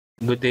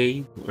Good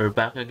day, we're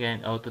back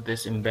again,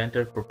 Autodesk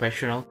Inventor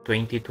Professional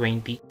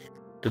 2020.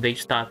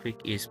 Today's topic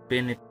is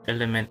finite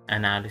element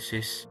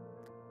analysis.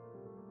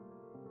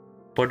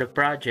 For the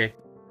project,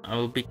 I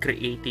will be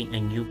creating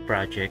a new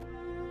project.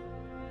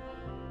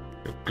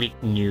 So click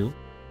New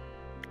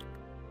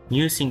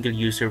Single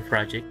User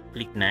Project,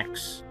 click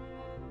Next.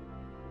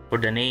 For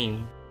the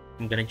name,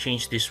 I'm gonna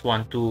change this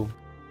one to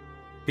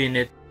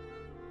finite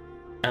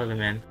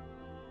element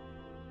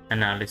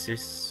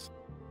analysis.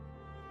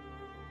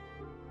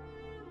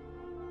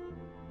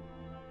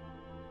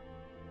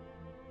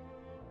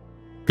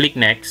 Click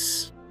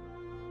Next,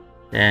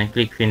 then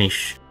click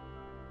Finish.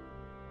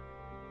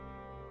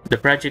 The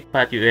project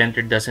path you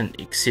entered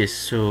doesn't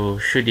exist, so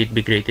should it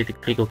be created,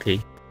 click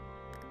OK.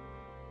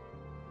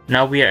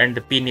 Now we are in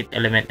the finite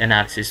element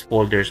analysis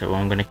folder, so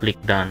I'm going to click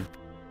Done.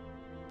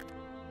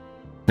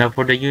 Now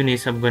for the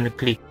units, I'm going to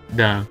click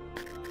the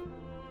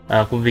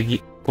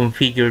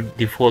configure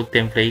default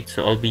template,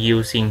 so I'll be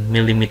using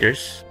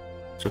millimeters.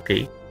 It's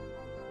okay.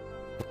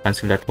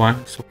 Cancel that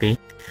one. It's okay.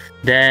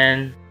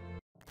 Then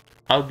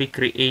I'll be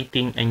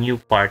creating a new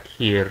part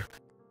here.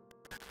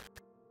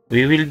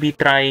 We will be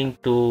trying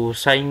to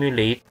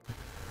simulate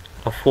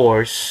a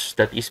force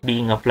that is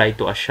being applied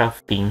to a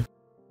shafting.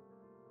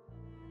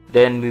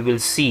 Then we will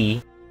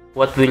see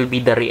what will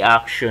be the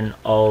reaction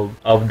of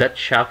that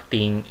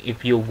shafting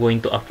if you're going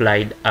to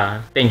apply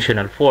a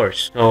tensional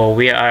force. So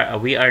we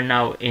are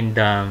now in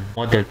the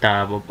model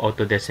tab of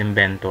Autodesk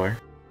Inventor.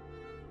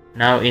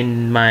 Now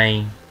in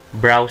my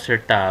browser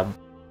tab,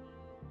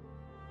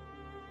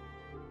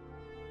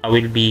 I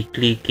will be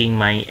clicking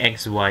my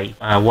XY,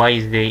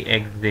 YZ,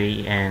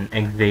 XZ, and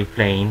XZ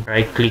plane.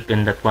 Right click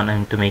on that one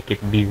and to make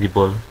it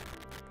visible.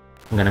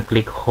 I'm gonna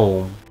click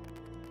Home.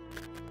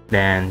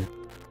 Then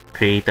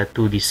create a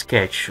 2D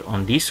sketch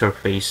on this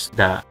surface,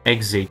 the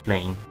XZ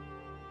plane.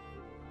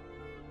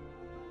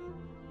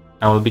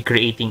 I will be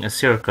creating a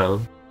circle.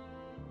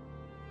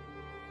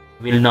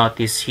 We'll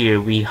notice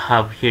here we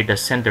have here the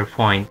center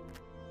point.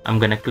 I'm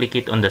gonna click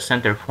it on the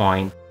center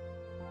point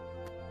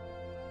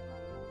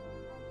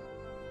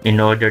in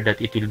order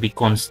that it will be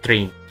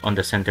constrained on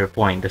the center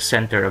point, the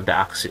center of the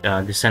axis,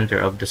 the center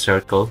of the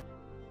circle.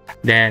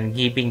 Then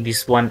giving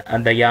this one a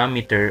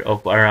diameter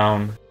of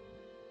around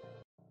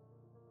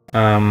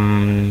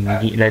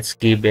let's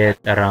give it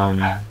around,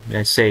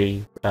 let's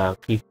say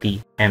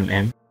 50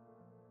 mm.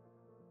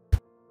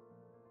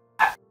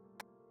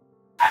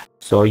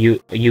 So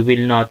you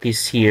will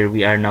notice here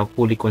we are now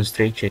fully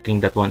constrained. Checking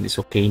that one is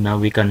okay. Now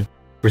we can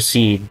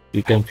proceed.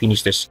 We can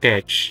finish the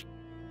sketch,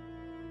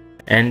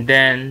 and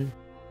then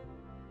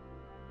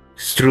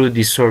through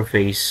this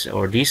surface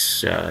or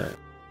this to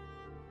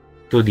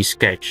the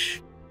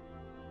sketch,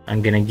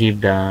 I'm gonna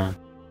give the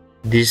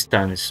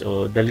distance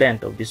or the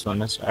length of this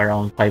one is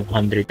around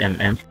 500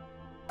 mm.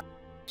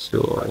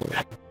 So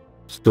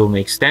to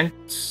make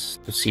sense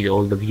to see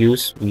all the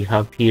views we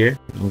have here,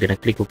 I'm gonna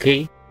click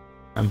OK.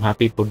 I'm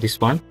happy for this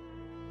one.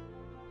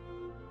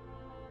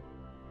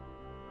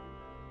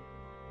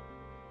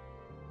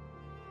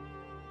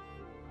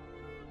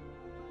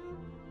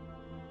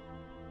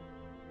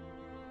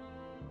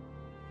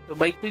 So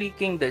by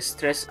clicking the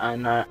stress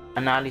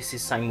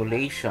analysis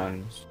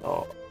simulation,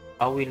 so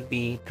I will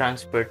be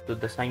transferred to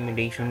the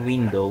simulation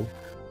window.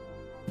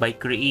 By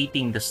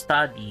creating the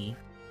study,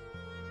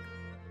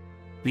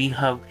 we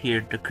have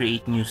here to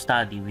create new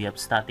study. We have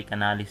static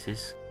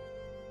analysis.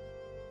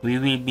 We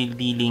will be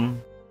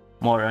dealing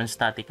more on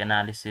static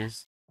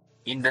analysis.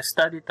 In the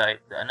study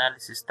type, the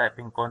analysis type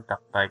and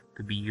contact type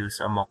to be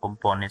used among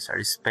components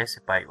are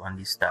specified on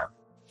this tab.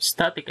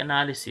 Static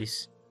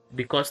analysis,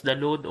 because the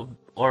load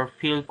or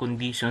field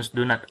conditions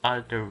do not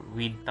alter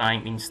with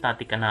time in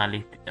static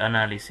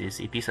analysis,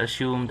 it is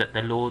assumed that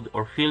the load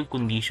or field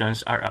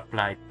conditions are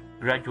applied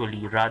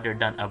gradually rather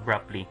than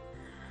abruptly.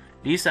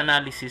 This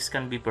analysis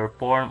can be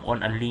performed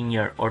on a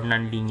linear or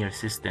nonlinear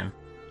system.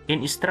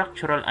 In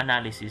structural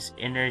analysis,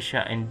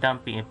 inertia and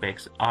damping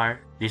effects are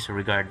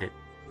disregarded.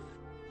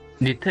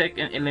 Detect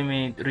and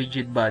eliminate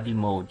rigid body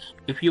modes.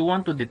 If you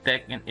want to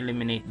detect and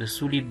eliminate the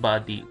solid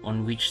body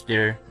on which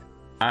there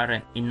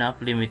aren't enough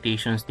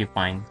limitations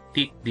defined,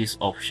 tick this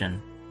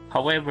option.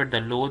 However,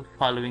 the load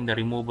following the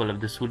removal of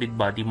the solid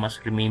body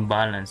must remain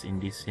balanced in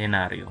this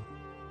scenario.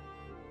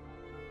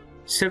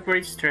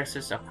 Separate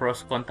stresses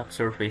across contact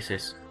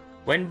surfaces.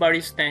 When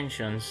various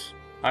tensions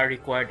are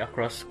required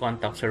across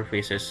contact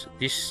surfaces,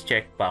 this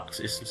checkbox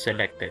is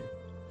selected.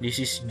 This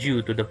is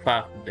due to the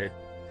fact that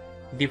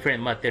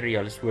different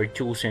materials were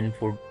chosen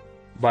for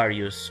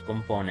various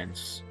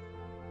components.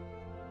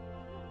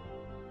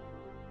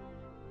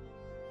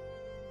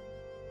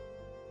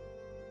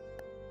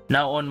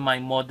 Now on my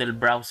model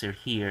browser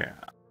here,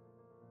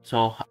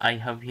 so I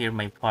have here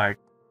my part.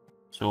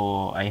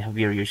 So I have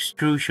here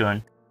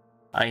extrusion.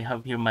 I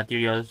have here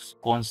materials,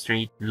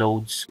 constraint,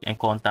 loads, and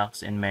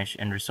contacts, and mesh,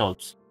 and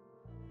results.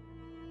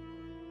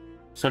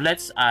 So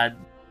let's add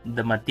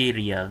the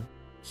material.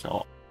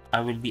 So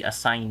I will be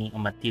assigning a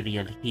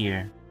material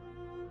here.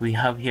 We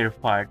have here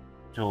part.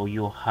 So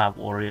you have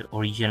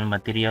original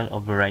material,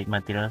 override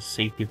material,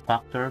 safety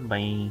factor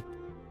by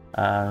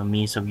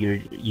means of your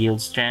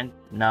yield strength.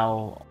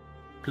 Now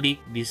click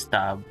this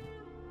tab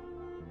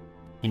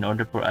in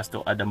order for us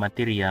to add a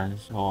material.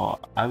 So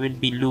I will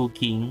be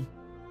looking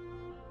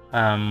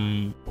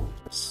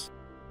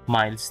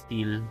mild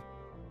steel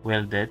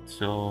welded,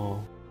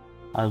 so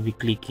I'll be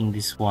clicking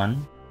this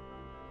one.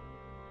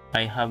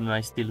 I have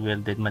my steel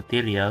welded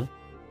material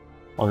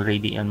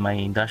already on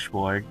my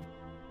dashboard.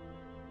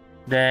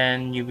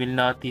 Then you will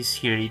notice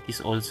here it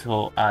is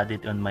also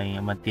added on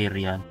my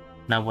material.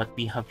 Now what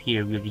we have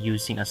here, we're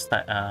using a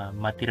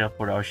material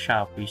for our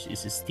shop, which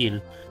is steel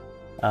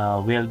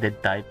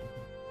welded type.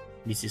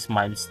 This is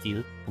mild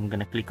steel. I'm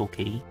gonna click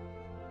OK.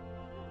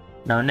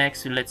 Now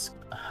next, let's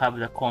have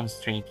the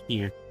constraint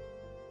here.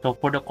 So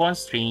for the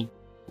constraint,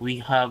 we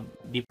have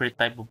different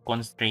type of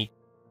constraint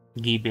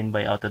given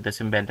by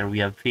Autodesk Inventor. We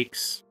have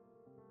fixed,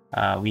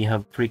 we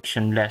have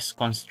frictionless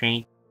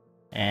constraint,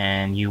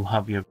 and you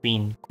have your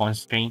pin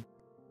constraint.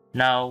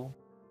 Now,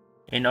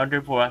 in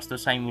order for us to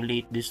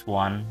simulate this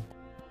one,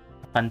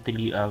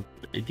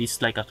 it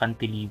is like a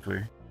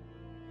cantilever.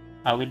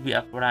 I will be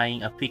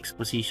applying a fixed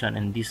position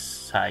in this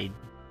side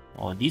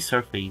or this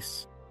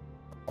surface,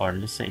 or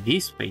let's say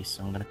this face.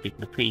 I'm gonna click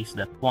the face,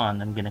 that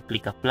one. I'm gonna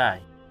click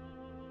apply.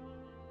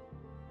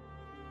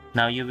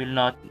 Now you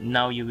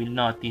will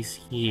notice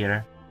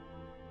here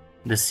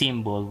the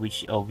symbol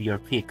which of your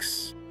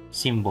fixed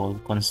symbol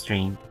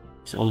constraint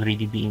is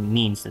already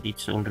means that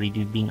it's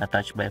already being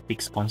attached by a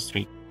fixed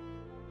constraint.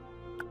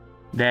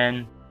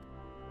 Then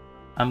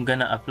I'm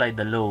gonna apply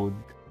the load.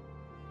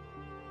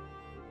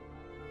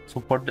 So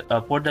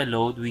for the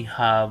load, we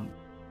have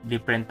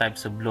different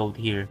types of load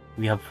here.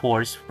 We have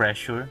force,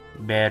 pressure,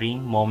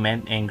 bearing,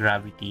 moment, and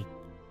gravity.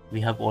 We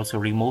have also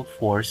remote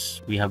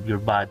force. We have your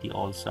body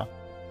also.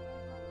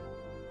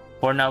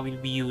 For now,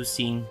 we'll be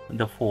using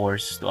the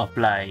force to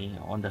apply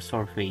on the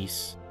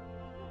surface.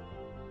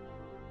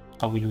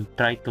 I will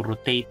try to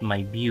rotate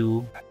my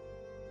view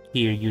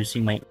here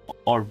using my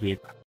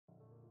orbit.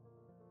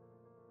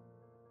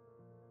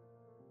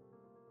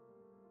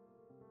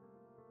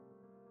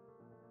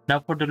 Now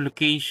for the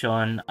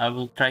location, I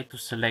will try to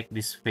select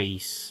this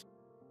face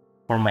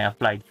for my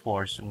applied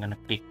force. I'm gonna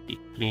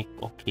click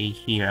OK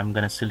here. I'm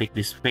gonna select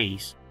this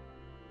face.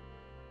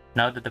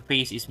 Now that the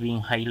face is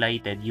being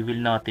highlighted, you will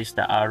notice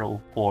the arrow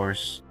of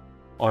force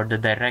or the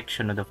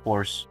direction of the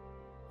force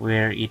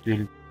where it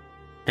will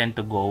tend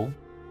to go.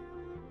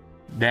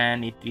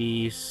 Then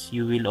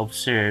you will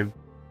observe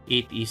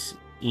it is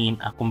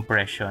in a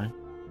compression.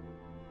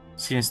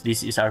 Since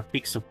this is our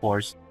fixed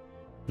force,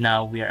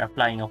 now we are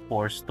applying a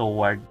force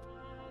toward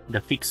the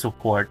fixed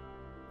support.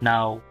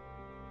 Now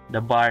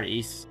the bar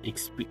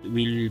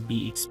will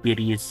be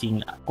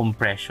experiencing a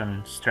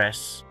compression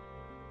stress.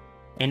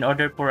 In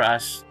order for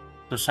us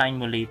to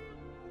simulate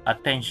a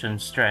tension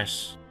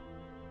stress,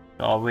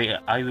 so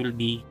I will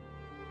be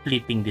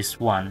flipping this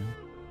one.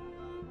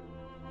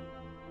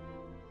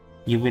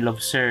 You will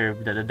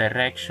observe that the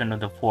direction of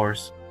the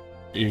force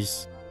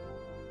is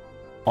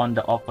on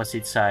the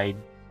opposite side,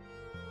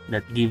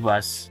 that give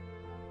us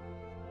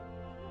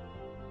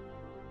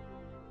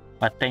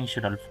a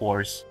tensional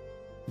force.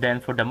 Then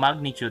for the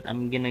magnitude,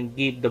 I'm gonna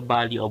give the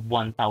value of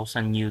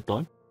 1000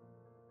 Newton.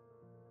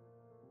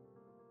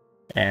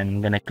 And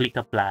I'm gonna click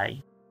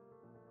apply.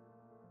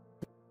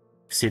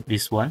 Set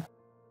this one.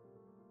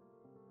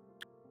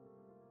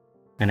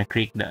 Gonna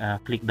click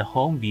the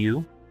home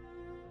view.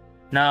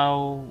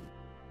 Now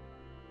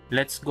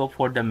let's go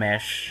for the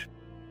mesh.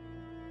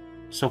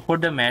 So for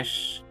the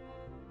mesh,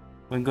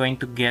 we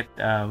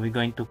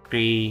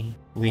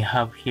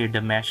have here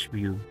the mesh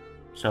view.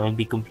 So I'll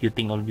be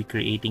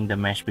creating the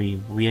mesh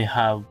view. We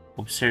have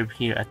observed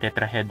here a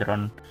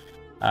tetrahedron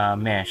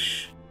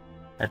mesh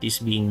that is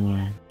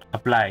being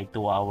applied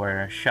to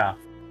our shaft.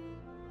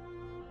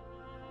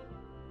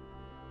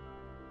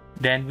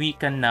 Then we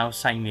can now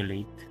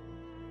simulate.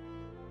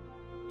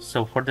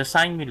 So for the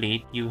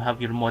simulate, you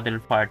have your model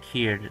part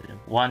here.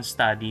 One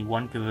study,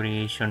 one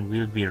configuration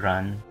will be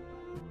run.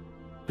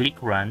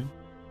 Click run.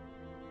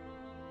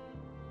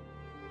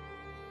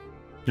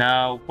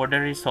 Now for the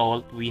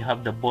result, we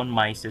have the von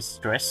Mises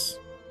stress.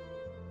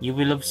 You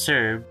will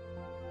observe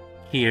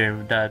here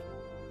that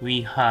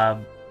we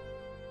have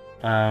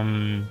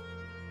the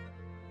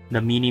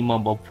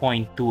minimum of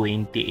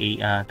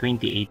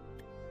 0.228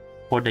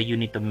 for the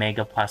unit of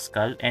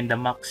megapascal, and the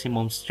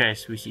maximum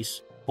stress, which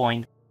is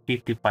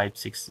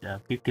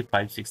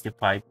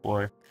 0.5565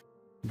 for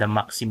the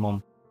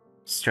maximum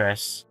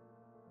stress.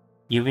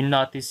 You will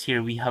notice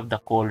here we have the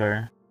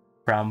color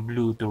from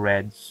blue to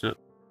red. So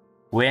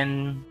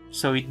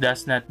it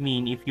does not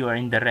mean if you are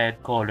in the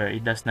red color,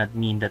 it does not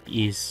mean that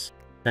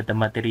the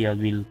material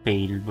will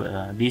fail.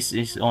 This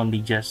is only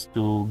just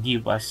to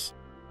give us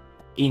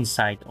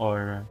insight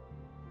or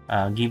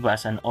give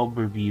us an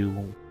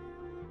overview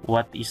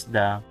what is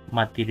the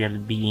material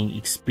being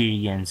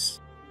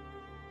experienced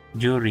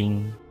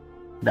during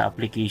the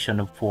application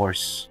of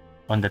force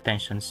on the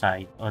tension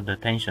side or the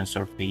tension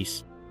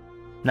surface.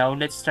 Now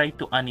let's try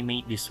to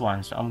animate this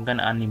one. So I'm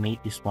gonna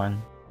animate this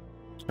one.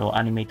 So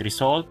animate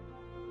result.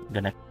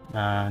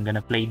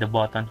 Gonna play the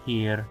button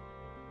here.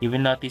 You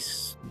will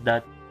notice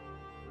that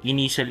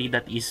initially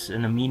that is a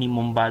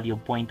minimum value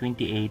of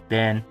 0.28,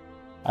 then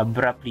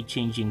abruptly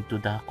changing to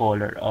the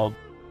color of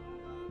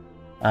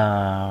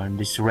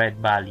this red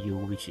value,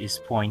 which is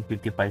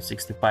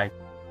 0.5565.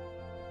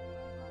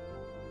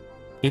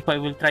 If I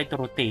will try to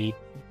rotate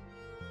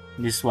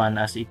this one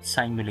as it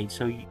simulates,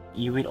 so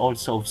you will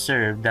also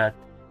observe that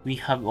we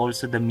have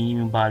also the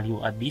minimum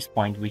value at this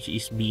point, which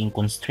is being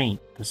constrained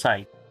to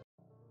site.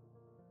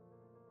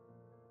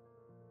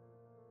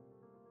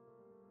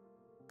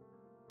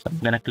 So I'm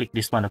gonna click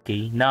this one.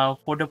 Okay, now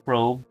for the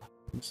probe,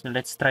 so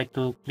let's try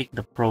to click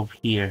the probe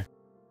here.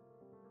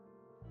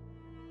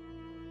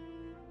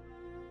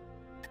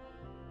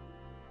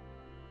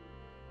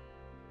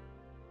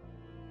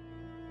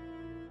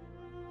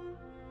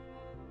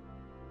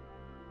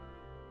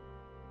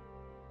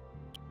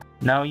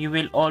 Now you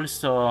will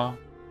also,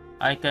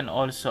 I can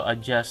also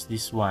adjust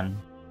this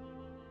one,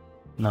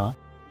 no?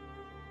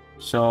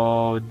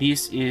 So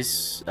this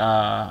is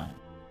the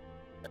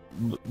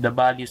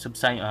values of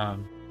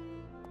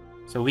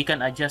so we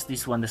can adjust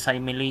this one. The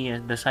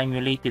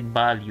simulated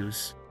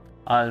values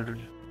are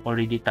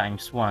already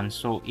 ×1.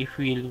 So if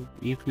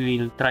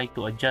we'll try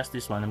to adjust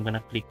this one, I'm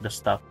gonna click the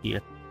stop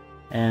here,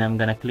 and I'm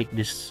gonna click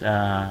this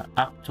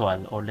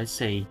actual, or let's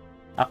say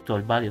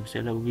actual value. So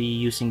we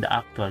using the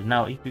actual.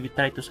 Now if we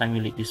try to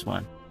simulate this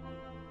one,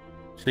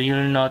 so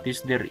you'll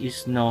notice there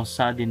is no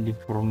sudden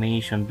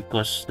deformation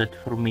because the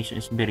deformation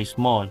is very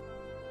small.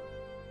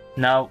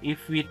 Now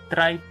if we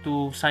try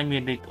to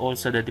simulate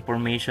also the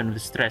deformation of the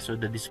stress or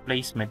the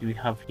displacement, we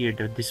have here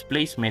the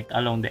displacement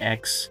along the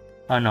x.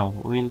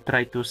 We'll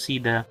try to see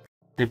the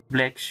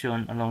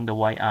deflection along the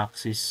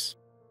y-axis.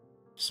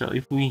 So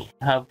if we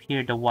have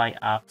here the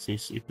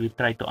y-axis, if we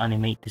try to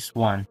animate this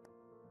one,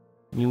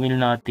 you will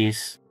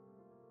notice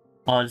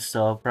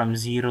also from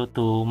 0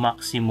 to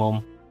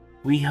maximum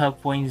we have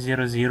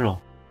 0.00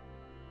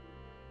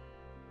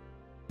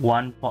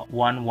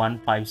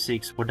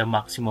 1156 for the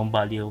maximum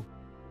value.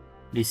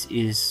 This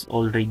is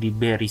already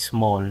very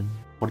small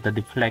for the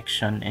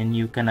deflection, and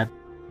you cannot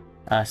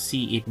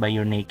see it by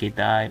your naked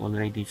eye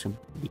already, so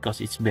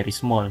because it's very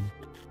small.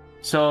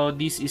 So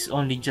this is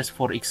only just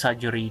for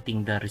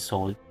exaggerating the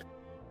result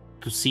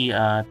to see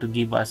to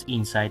give us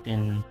insight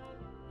in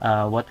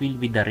what will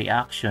be the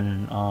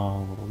reaction,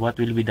 what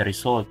will be the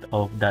result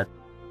of that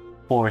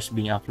force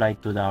being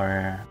applied to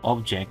our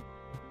object.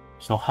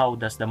 So how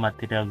does the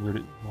material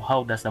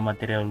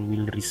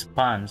will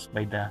respond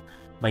by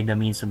the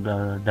means of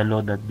the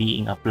load that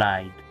being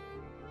applied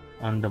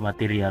on the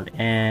material,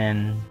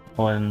 and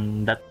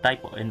on that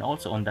type, and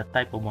also on that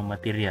type of a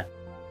material.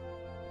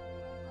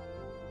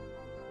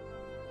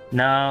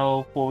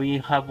 Now we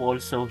have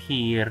also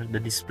here the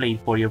display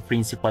for your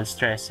principal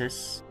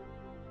stresses,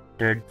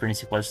 third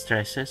principal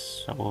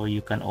stresses. So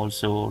you can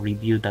also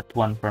review that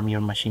one from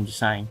your machine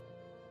design.